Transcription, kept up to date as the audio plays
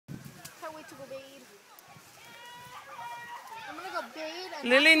wait to go bathe. I'm gonna go bathe. And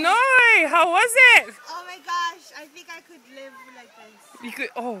Lily Noi, how was it? oh my gosh, I think I could live like this. You could,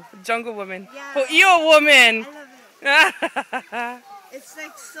 oh, jungle woman. Yeah. Hoi'o woman. I love it. It's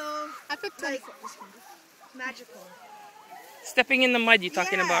like so, like, magical. Stepping in the mud you're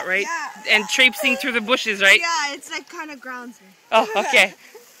talking about, right? Yeah. And traipsing through the bushes, right? Yeah, it's like kind of grounds me. Oh, okay.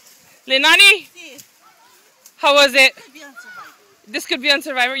 Lenani, how was it? This could be on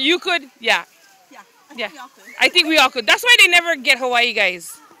Survivor. You could? Yeah. Yeah. I think we all could. That's why they never get Hawaii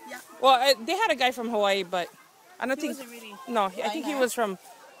guys. Yeah. Well, they had a guy from Hawaii, but I don't think. Wasn't really. No, I think he was from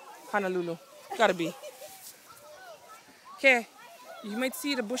Honolulu. Gotta be. Okay, you might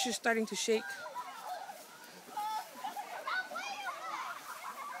see the bushes starting to shake.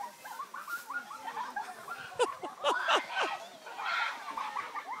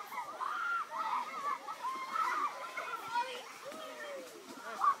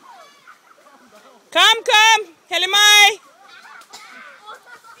 Come, Helimai.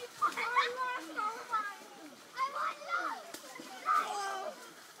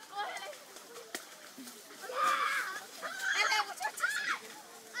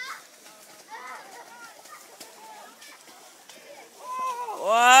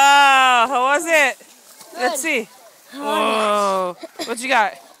 Wow, how was it? Good. Let's see. Whoa, what you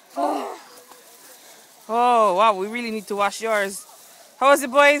got? Oh, wow, we really need to wash yours. How was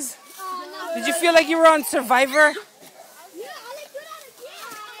it, boys? Did you feel like you were on Survivor?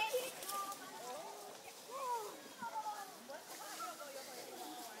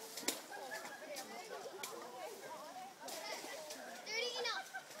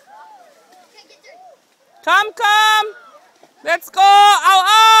 Come. Let's go. Ow,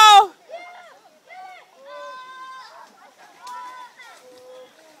 ow.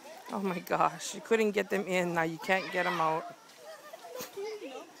 Oh my gosh, you couldn't get them in. Now you can't get them out.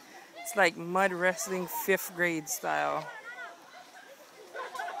 It's like mud wrestling 5th grade style.